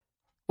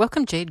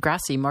Welcome Jade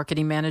Grassi,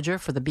 Marketing Manager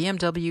for the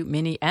BMW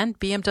Mini and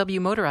BMW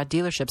Motorrad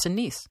dealerships in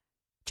Nice.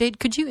 Jade,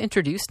 could you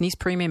introduce Nice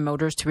Premium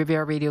Motors to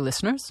Riviera Radio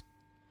listeners?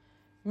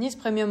 Nice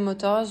Premium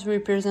Motors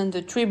represent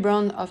the three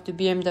brands of the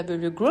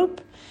BMW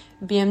Group,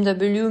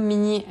 BMW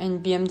Mini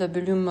and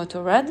BMW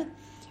Motorrad.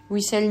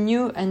 We sell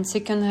new and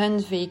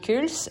second-hand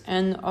vehicles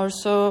and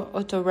also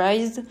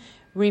authorized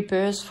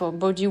repairs for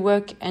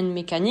bodywork and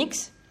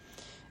mechanics.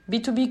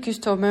 B2B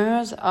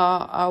customers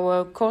are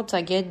our core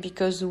target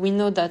because we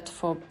know that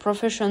for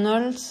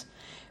professionals,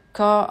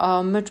 cars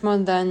are much more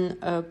than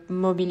a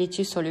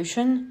mobility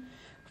solution.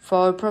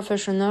 For a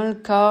professional,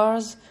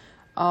 cars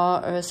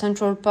are a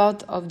central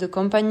part of the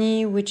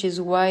company, which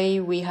is why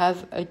we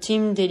have a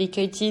team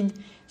dedicated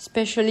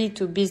specially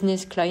to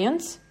business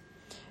clients.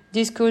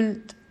 This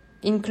could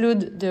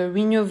include the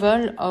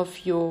renewal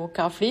of your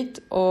car fleet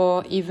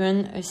or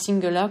even a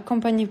singular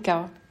company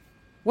car.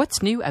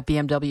 What's new at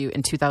BMW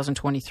in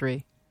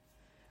 2023?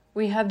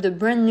 We have the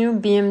brand new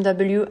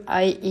BMW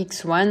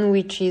iX1,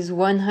 which is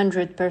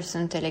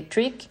 100%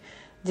 electric.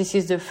 This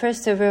is the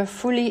first ever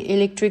fully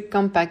electric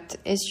compact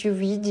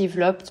SUV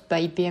developed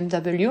by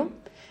BMW.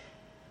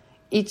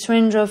 Its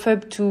range of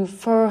up to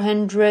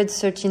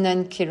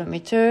 439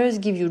 kilometers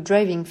gives you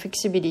driving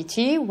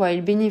flexibility while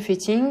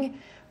benefiting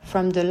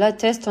from the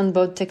latest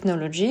onboard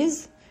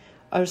technologies.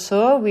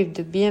 Also, with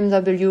the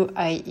BMW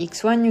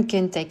iX1, you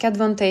can take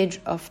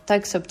advantage of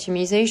tax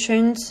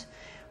optimizations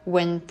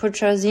when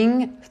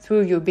purchasing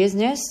through your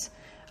business,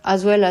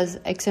 as well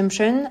as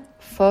exemption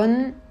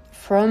from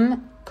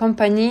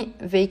company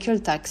vehicle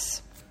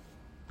tax.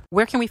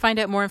 Where can we find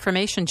out more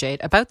information, Jade,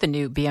 about the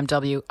new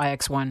BMW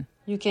iX1?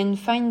 You can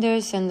find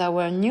us and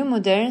our new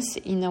models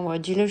in our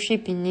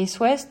dealership in Nice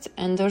West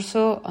and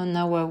also on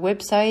our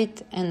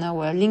website and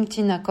our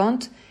LinkedIn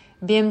account,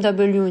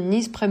 BMW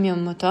Nice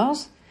Premium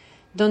Motors.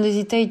 Don't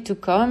hesitate to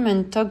come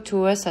and talk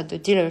to us at the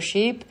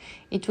dealership.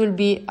 It will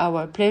be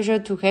our pleasure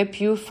to help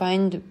you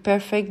find the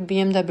perfect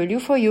BMW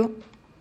for you.